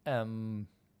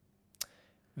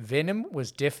Venom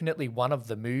was definitely one of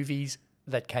the movies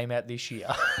that came out this year.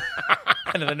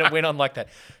 And then it went on like that.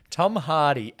 Tom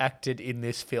Hardy acted in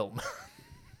this film.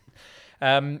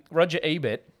 Roger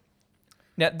Ebert.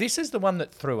 Now, this is the one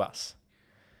that threw us.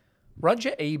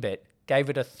 Roger Ebert gave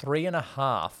it a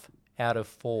 3.5 out of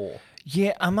 4.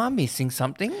 Yeah, am I missing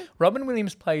something? Robin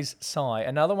Williams plays Cy,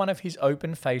 another one of his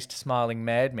open-faced, smiling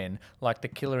madmen, like the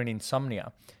killer in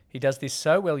Insomnia. He does this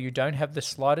so well you don't have the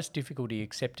slightest difficulty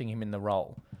accepting him in the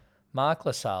role. Mark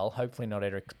LaSalle, hopefully not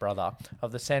Eric's brother,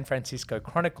 of the San Francisco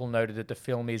Chronicle noted that the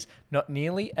film is not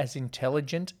nearly as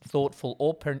intelligent, thoughtful,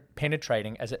 or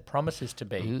penetrating as it promises to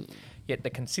be. Yet the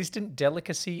consistent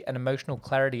delicacy and emotional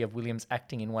clarity of Williams'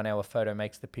 acting in 1 Hour Photo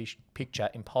makes the picture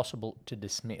impossible to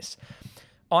dismiss.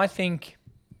 I think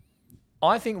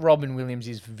Robin Williams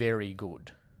is very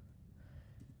good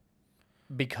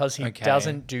because he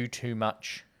doesn't do too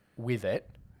much with it,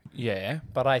 Yeah.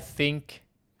 but I think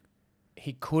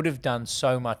he could have done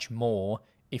so much more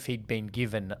if he'd been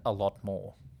given a lot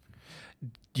more.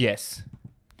 Yes.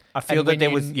 I feel And that when there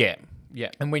you- was... Yeah. Yeah.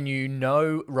 And when you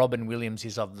know Robin Williams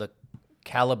is of the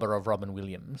caliber of Robin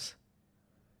Williams,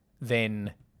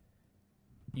 then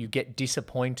you get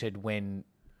disappointed when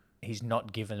he's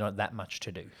not given that much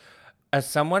to do. As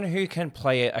someone who can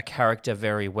play a character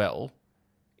very well,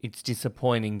 it's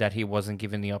disappointing that he wasn't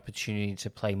given the opportunity to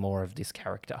play more of this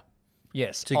character,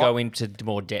 Yes. to go into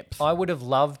more depth. I would have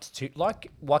loved to,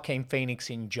 like Joaquin Phoenix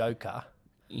in Joker,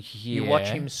 you watch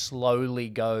him slowly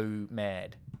go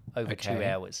mad over 2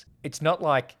 hours. It's not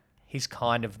like he's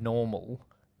kind of normal,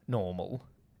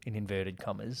 in inverted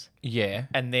commas, Yeah.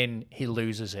 and then he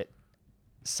loses it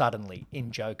suddenly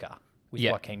in Joker with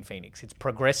Joaquin Phoenix. It's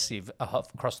progressive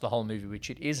across the whole movie, which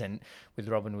it isn't with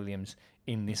Robin Williams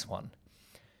in this one.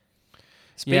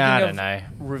 Speaking I of don't know.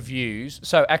 reviews,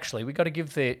 so actually we got to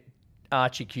give the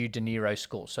Archie Q De Niro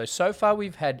score. So far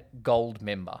we've had gold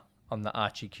member on the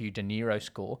Archie Q De Niro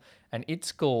score, and it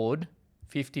scored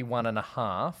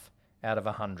 51.5 out of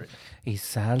 100. Is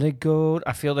solid gold.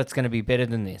 I feel that's going to be better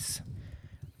than this.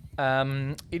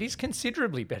 It is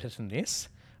considerably better than this.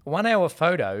 1 hour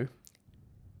photo,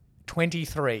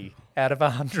 23 out of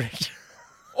 100.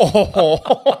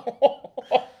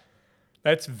 Oh,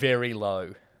 That's very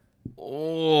low.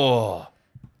 oh,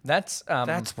 That's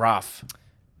rough.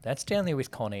 that's down there with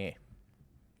Con Air.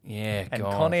 Yeah, And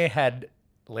God. Con Air had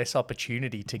less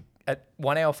opportunity to...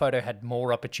 1 hour photo had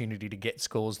more opportunity to get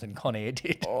scores than Con Air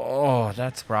did. Oh,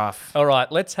 that's rough. All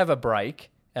right, let's have a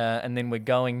break, and then we're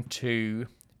going to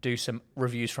do some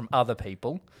reviews from other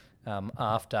people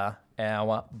after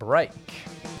our break.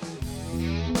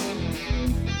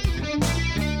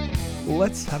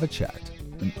 Let's have a chat,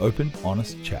 an open,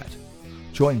 honest chat.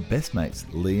 Join best mates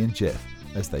Lee and Jeff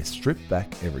as they strip back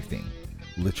everything,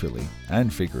 literally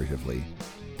and figuratively,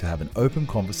 to have an open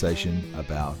conversation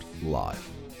about life.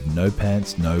 No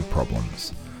pants, no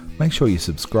problems. Make sure you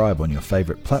subscribe on your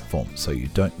favourite platform so you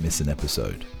don't miss an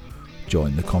episode.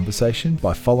 Join the conversation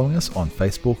by following us on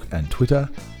Facebook and Twitter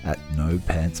at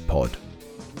NoPantsPod.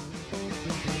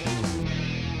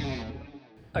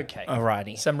 Okay.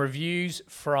 Alrighty. Some reviews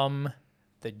from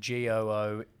the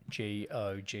GOO.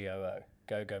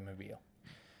 Go Mobile.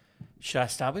 Should I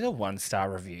start with a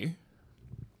 1-star review?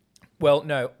 Well,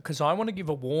 no, because I want to give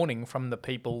a warning from the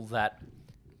people that...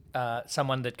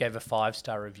 someone that gave a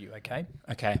 5-star review, okay?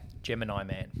 Okay. Gemini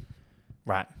Man.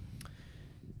 Right.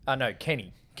 No,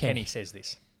 Kenny. Kenny says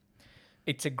this.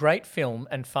 It's a great film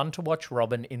and fun to watch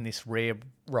Robin in this rare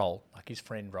role, like his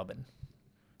friend Robin.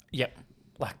 Yep.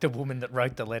 Like the woman that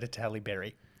wrote the letter to Halle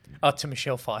Berry. Oh, to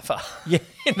Michelle Pfeiffer. Yeah.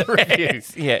 In the review.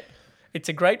 Yeah. It's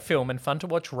a great film and fun to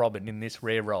watch Robin in this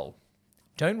rare role.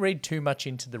 Don't read too much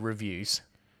into the reviews.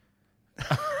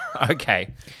 Okay.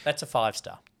 That's a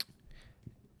 5-star.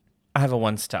 I have a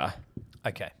 1-star.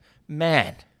 Okay.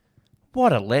 Man,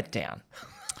 what a letdown.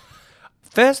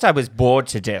 First, I was bored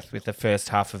to death with the first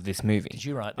half of this movie. Did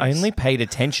you write I this? only paid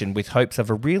attention with hopes of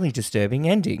a really disturbing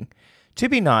ending. To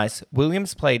be nice,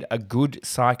 Williams played a good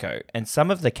psycho, and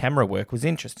some of the camera work was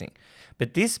interesting.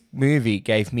 But this movie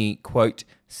gave me, quote,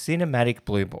 cinematic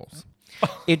blue balls.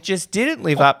 It just didn't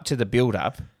live up to the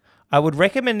build-up. I would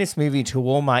recommend this movie to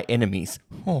all my enemies.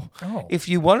 If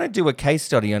you want to do a case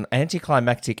study on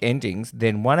anticlimactic endings,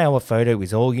 then 1 hour photo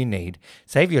is all you need.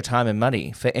 Save your time and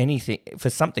money for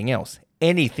something else.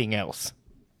 Anything else.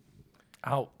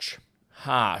 Ouch.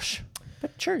 Harsh.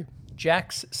 But true.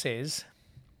 Jax says,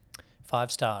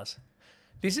 5 stars.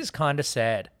 This is kind of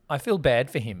sad. I feel bad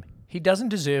for him. He doesn't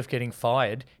deserve getting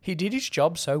fired. He did his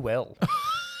job so well.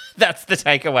 That's the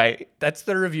takeaway. That's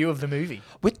the review of the movie.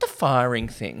 With the firing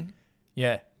thing,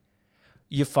 Yeah.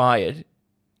 you're fired,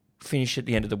 finish at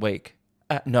the end of the week.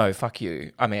 No, fuck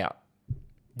you. I'm out.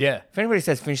 Yeah. If anybody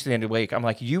says finish at the end of the week, I'm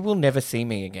like, you will never see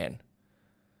me again.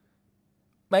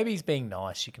 Maybe he's being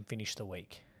nice. You can finish the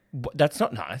week. That's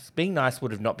not nice. Being nice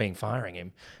would have not been firing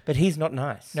him, but he's not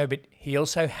nice. No, but he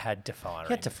also had to fire He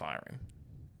him. had to fire him.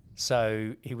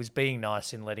 So he was being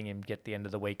nice in letting him get the end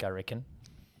of the week, I reckon.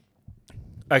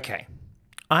 Okay.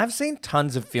 I've seen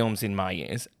tons of films in my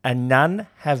years, and none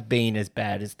have been as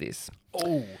bad as this.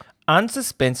 Oh.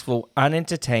 Unsuspenseful,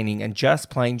 unentertaining, and just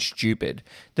plain stupid.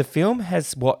 The film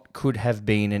has what could have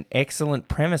been an excellent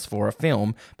premise for a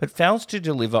film, but fails to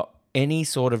deliver any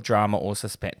sort of drama or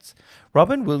suspense.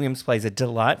 Robin Williams plays a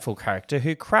delightful character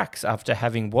who cracks after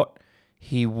having what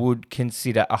he would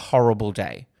consider a horrible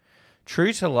day.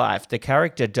 True to life, the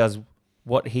character does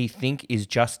what he thinks is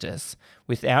justice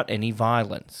without any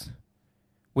violence.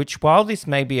 Which, while this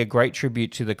may be a great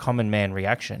tribute to the common man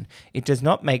reaction, it does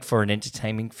not make for an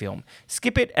entertaining film.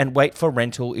 Skip it and wait for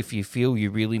rental if you feel you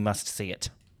really must see it.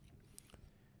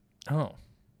 Oh.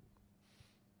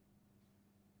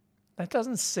 That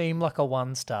doesn't seem like a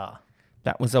 1 star.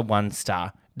 That was a 1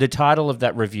 star. The title of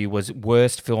that review was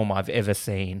Worst Film I've Ever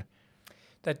Seen.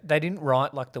 That they didn't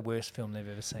write like the worst film they've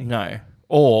ever seen. No.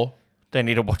 Or they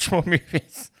need to watch more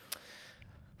movies.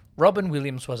 Robin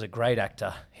Williams was a great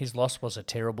actor. His loss was a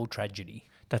terrible tragedy.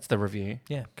 That's the review.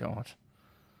 Yeah. God.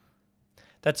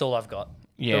 That's all I've got.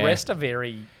 Yeah. The rest are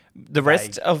very The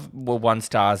rest of 1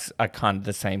 stars are kind of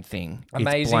the same thing.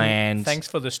 amazing. It's bland. Thanks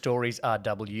for the stories,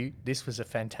 RW. This was a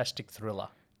fantastic thriller.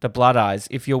 The Blood Eyes.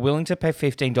 If you're willing to pay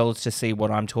 $15 to see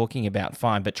what I'm talking about,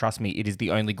 fine. But trust me, it is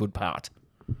the only good part.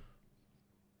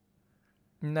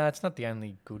 No, it's not the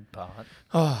only good part.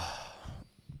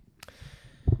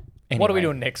 Anyway, What are we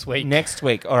doing next week? Next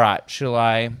week. All right. Shall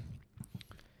I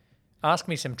Ask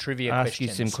me some trivia ask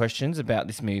questions. you some questions about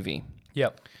this movie?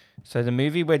 Yep. So the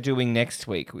movie we're doing next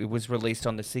week, it was released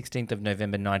on the 16th of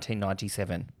November,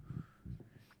 1997.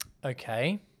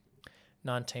 Okay.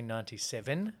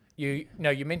 1997. You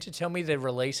meant to tell me the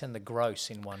release and the gross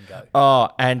in one go. Oh,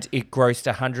 and it grossed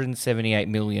 178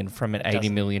 million from an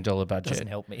 $80 million Doesn't budget.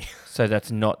 help me. So that's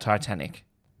not Titanic.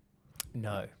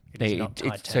 No, it is not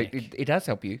Titanic. So it does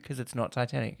help you because it's not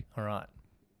Titanic. All right.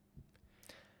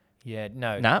 Yeah,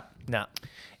 no. Nah. Nah.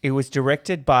 It was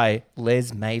directed by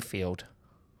Les Mayfield.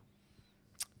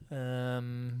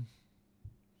 No.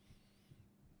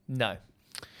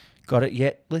 Got it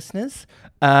yet, listeners?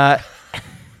 A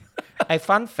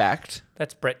fun fact.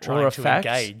 That's Brett Or trying a to fact.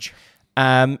 engage.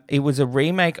 It was a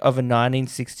remake of a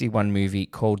 1961 movie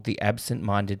called The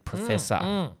Absent-Minded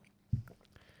Professor.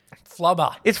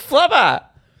 Flubber. It's Flubber.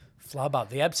 Flubber,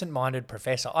 the absent-minded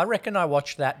professor. I reckon I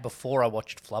watched that before I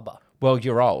watched Flubber. Well,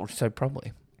 you're old, so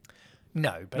probably.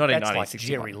 No, but Not in that's like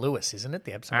 1961. Jerry Lewis, isn't it?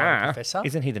 The absent-minded professor.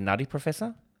 Isn't he the nutty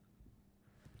professor?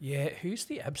 Yeah, who's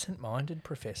the absent-minded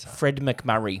professor? Fred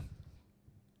McMurray.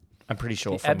 I'm pretty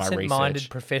sure The from my absent-minded research.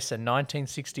 professor,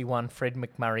 1961, Fred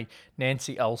McMurray,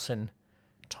 Nancy Olsen,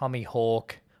 Tommy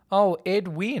Hawke. Oh, Ed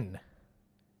Wynn.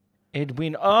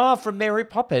 Edwin. Oh, from Mary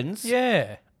Poppins.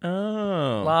 Yeah.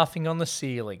 Oh. Laughing on the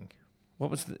ceiling. What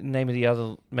was the name of the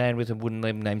other man with a wooden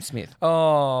leg named Smith?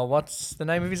 Oh, what's the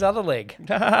name of his other leg?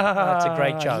 That's a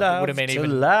great joke. It would have been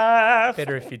even laugh.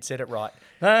 better if you'd said it right.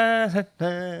 What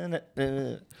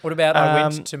What about I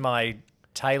went to my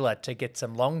tailor to get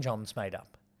some long johns made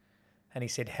up. And he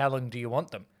said, how long do you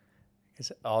want them? He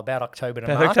said, about October to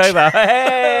March. October.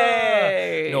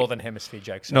 Hey! Northern Hemisphere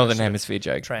jokes. Northern Hemisphere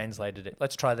joke. Translated it.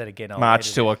 Let's try that again. I'll March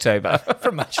edit to October. it.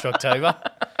 From March to October.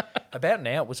 About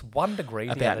now. It was 1 degree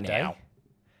the About other day. now. It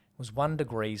was 1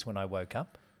 degrees when I woke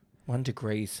up. 1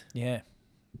 degrees. Yeah.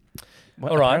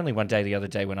 Well, All right. Apparently one day the other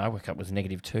day when I woke up was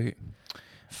 -2.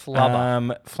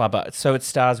 Flubber. Flubber. So it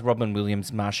stars Robin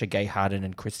Williams, Marcia Gay Harden,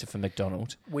 and Christopher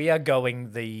McDonald. We are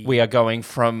going the... We are going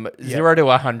from 0 to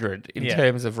 100 in Yeah.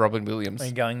 terms of Robin Williams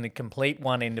We're going the complete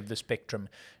one end of the spectrum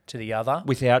to the other.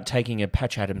 without taking a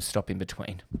Patch Adams stop in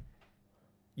between.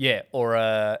 Yeah,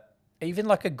 or even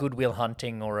like a Goodwill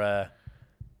Hunting or a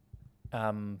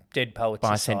Dead Poets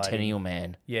Society. Bicentennial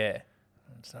Man. Yeah,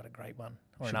 it's not a great one.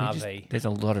 Or Should an we RV. there's a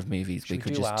lot of movies we Should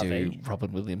could we do just do RV?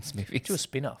 Robin Williams movies. Do a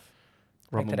spin-off.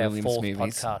 Robin Make that Williams our 4th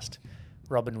movies. podcast.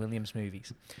 Robin Williams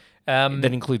movies. That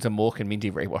includes a Mork and Mindy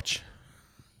rewatch.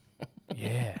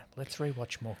 Yeah, let's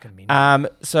rewatch Mork and Mindy.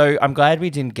 So I'm glad we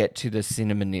didn't get to the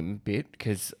synonym bit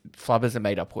because flubber's a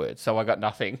made-up word, so I got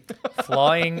nothing.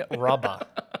 Flying rubber.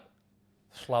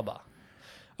 Flubber.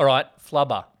 All right,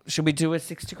 flubber. Should we do a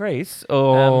 6 degrees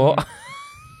or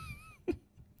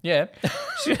Yeah.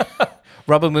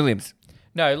 Robin Williams?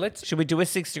 No, let's... Should we do a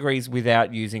 6 degrees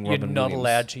without using You're Robin not Williams?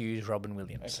 allowed to use Robin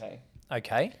Williams. Okay.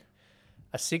 Okay.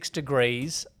 A 6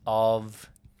 degrees of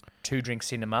 2 drink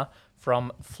cinema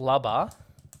from flubber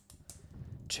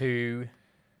to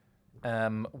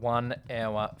 1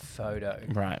 hour photo.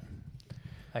 Right.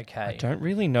 Okay. I don't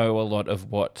really know a lot of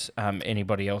what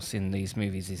anybody else in these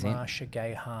movies is in. Marcia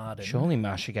Gay Harden. Surely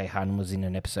Marcia Gay Harden was in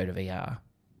an episode of ER.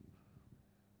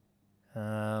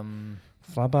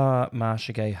 Flubber,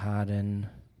 Marcia Gay Harden.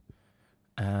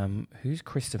 Who's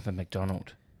Christopher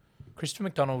McDonald? Christopher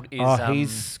McDonald is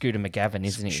He's Scooter McGavin,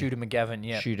 isn't he? Shooter McGavin,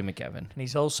 yeah. Shooter McGavin. And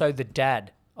he's also the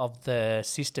dad of the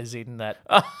sisters in that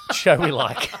show we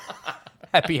like.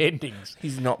 Happy Endings.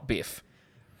 He's not Biff.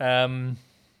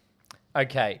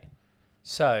 Okay.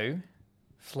 So,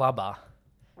 flubber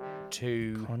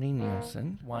to Connie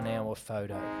Nielsen. 1 hour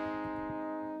photo.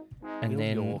 And Will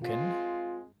then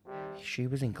Yorkin. she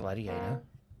was in Gladiator.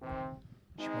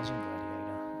 She was in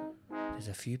Gladiator. There's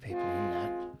a few people in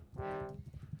that.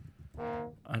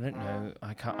 I don't know.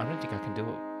 I don't think I can do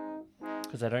it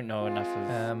because I don't know enough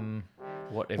of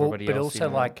what everybody but else also,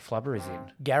 in like- Flubber is in,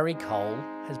 Gary Cole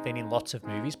has been in lots of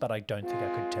movies, but I don't think I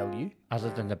could tell you. other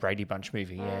than the Brady Bunch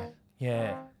movie. Yeah,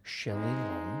 Yeah. Shelley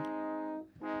Long.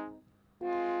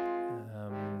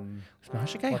 Was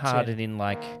Marcia Gay what's Harden in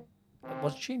like?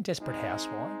 Wasn't she in Desperate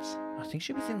Housewives? I think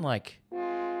she was in like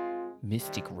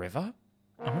Mystic River.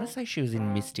 I want to say she was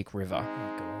in Mystic River.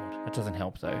 Oh, God. That doesn't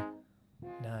help though.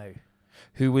 No.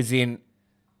 Who was in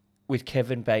with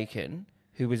Kevin Bacon?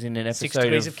 Who was in an episode 6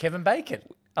 Degrees of Kevin Bacon.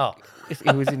 Oh,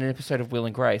 He was in an episode of Will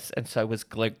and Grace, and so was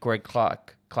Greg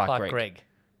Clark Clark Gregg, Gregg.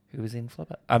 who was in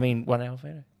Flubber. I mean, 1 hour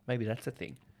photo. Maybe that's a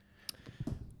thing.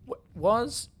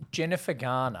 Was Jennifer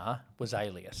Garner was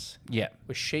Alias? Yeah.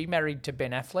 Was she married to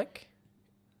Ben Affleck?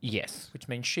 Yes. Which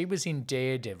means she was in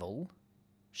Daredevil,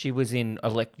 She was in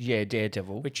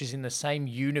Daredevil. which is in the same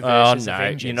universe Oh as no,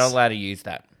 Avengers. you're not allowed to use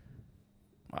that.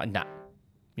 No,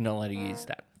 you're not allowed to use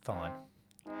that. Fine.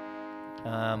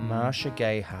 Marcia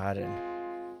Gay Harden.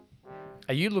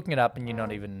 Are you looking it up and you're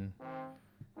not even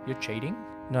You're cheating?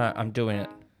 No, I'm doing it.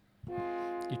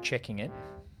 You're checking it.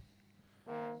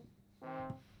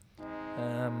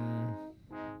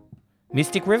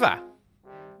 Mystic River.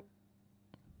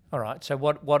 All right. So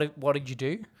what did you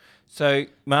do? So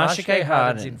Marcia Gay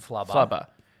Harden's in Flubber.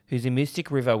 Who's in Mystic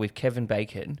River with Kevin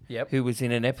Bacon, Yep. who was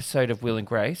in an episode of Will and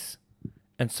Grace,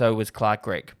 and so was Clark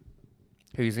Gregg,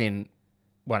 who's in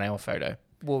 1 Hour Photo.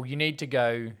 Well, you need to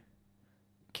go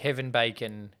Kevin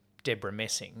Bacon, Deborah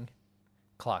Messing,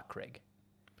 Clark Gregg.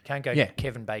 You can't go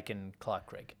Kevin Bacon, Clark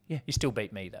Gregg. Yeah. You still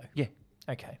beat me, though. Yeah,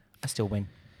 Okay. I still win.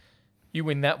 You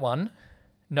win that one.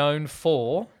 Known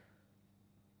for...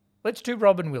 Let's do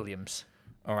Robin Williams.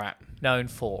 All right. Known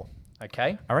for.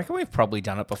 Okay? I reckon we've probably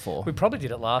done it before. We probably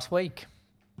did it last week.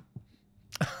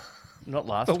 Not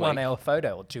last The week. 1 Hour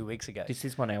Photo, or 2 weeks ago. This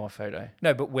is 1 Hour Photo.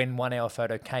 No, but when 1 Hour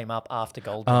Photo came up after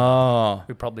Gold, Oh.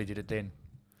 we probably did it then.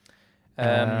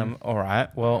 All right.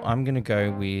 Well, I'm going to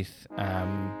go with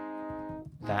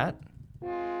that.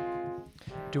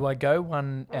 Do I go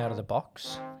one out of the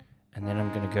box? And then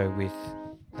I'm going to go with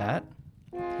that.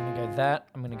 I'm going to go that.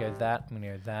 I'm going to go that. I'm going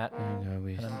to go that. I'm going to go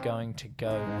with And I'm going to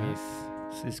go with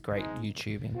this is great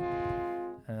YouTubing.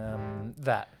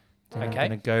 that. Then Okay. I'm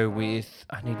going to go with...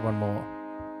 I need one more.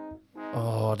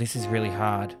 Oh, this is really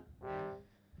hard.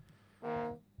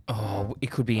 Oh,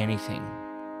 it could be anything.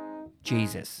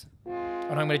 Jesus.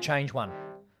 And I'm going to change one.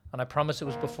 And I promise it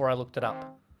was before I looked it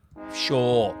up.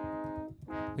 Sure.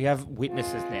 We have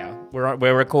witnesses now.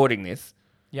 We're recording this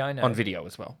Yeah, I know. on video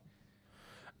as well.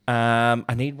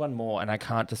 I need one more, and I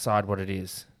can't decide what it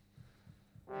is.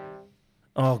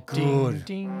 Oh, good.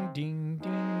 Ding, ding, ding,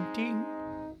 ding, ding.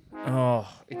 Oh,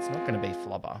 it's not going to be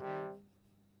Flubber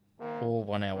or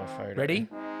 1 Hour Photo. Ready?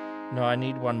 No, I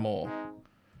need one more.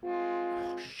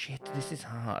 Oh, shit, this is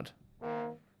hard.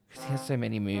 Because he has so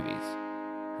many movies.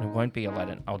 And it won't be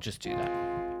Aladdin. I'll just do that.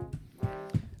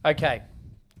 Okay.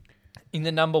 In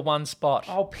the number 1 spot,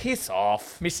 Oh, piss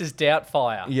off. Mrs.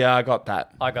 Doubtfire. Yeah, I got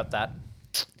that. I got that.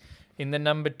 In the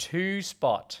number 2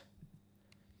 spot,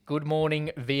 Good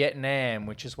Morning Vietnam,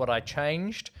 which is what I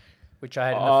changed, which I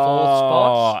had in the 4th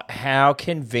spot. Oh, how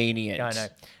convenient. Yeah, I know.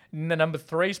 In the number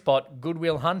 3 spot, Good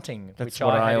Will Hunting, That's which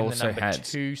what I I had in also the number had.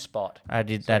 2 spot. I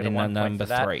did So that I got in the 1 point number for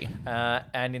that. 3.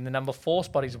 And in the number 4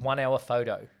 spot is 1 Hour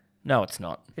Photo. No, it's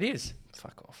not. It is.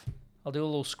 Fuck off. I'll do a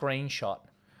little screenshot.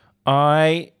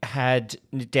 I had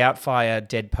Doubtfire,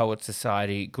 Dead Poets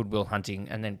Society, Good Will Hunting,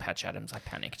 and then Patch Adams. I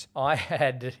panicked. I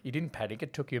had, you didn't panic,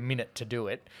 it took you a minute to do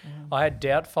it. I had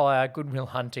Doubtfire, Good Will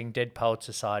Hunting, Dead Poet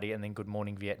Society, and then Good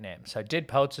Morning Vietnam. So Dead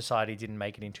Poet Society didn't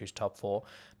make it into his top 4,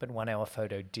 but 1 Hour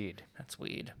Photo did. That's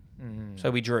weird. So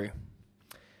we drew.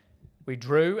 We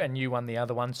drew and you won the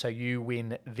other one, so you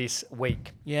win this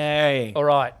week. Yay. All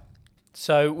right.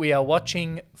 So we are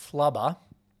watching Flubber.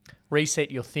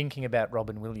 Reset your thinking about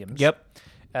Robin Williams. Yep.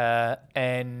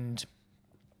 And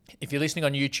if you're listening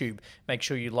on YouTube, make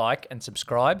sure you like and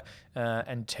subscribe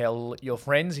and tell your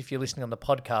friends. If you're listening on the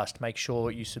podcast, make sure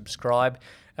you subscribe.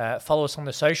 Follow us on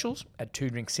the socials at 2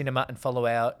 Drink Cinema and follow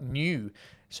our new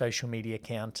social media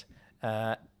account,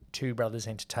 Two Brothers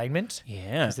Entertainment.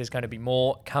 Yeah. Because there's going to be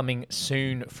more coming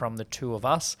soon from the two of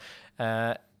us.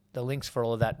 The links for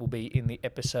all of that will be in the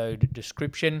episode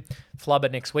description.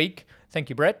 Flubber next week. Thank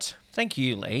you, Brett. Thank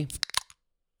you, Lee.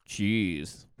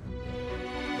 Cheers.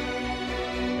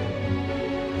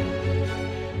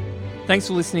 Thanks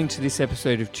for listening to this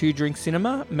episode of 2 Drink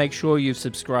Cinema. Make sure you've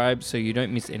subscribed so you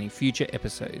don't miss any future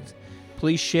episodes.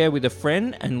 Please share with a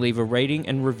friend and leave a rating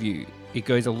and review. It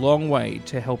goes a long way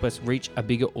to help us reach a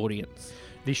bigger audience.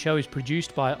 This show is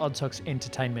produced by Oddsocks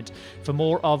Entertainment. For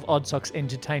more of Oddsocks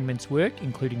Entertainment's work,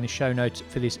 including the show notes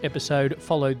for this episode,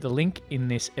 follow the link in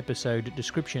this episode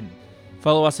description.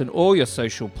 Follow us on all your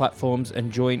social platforms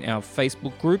and join our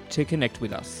Facebook group to connect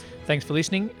with us. Thanks for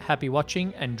listening, happy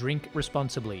watching, and drink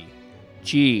responsibly.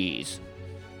 Cheers.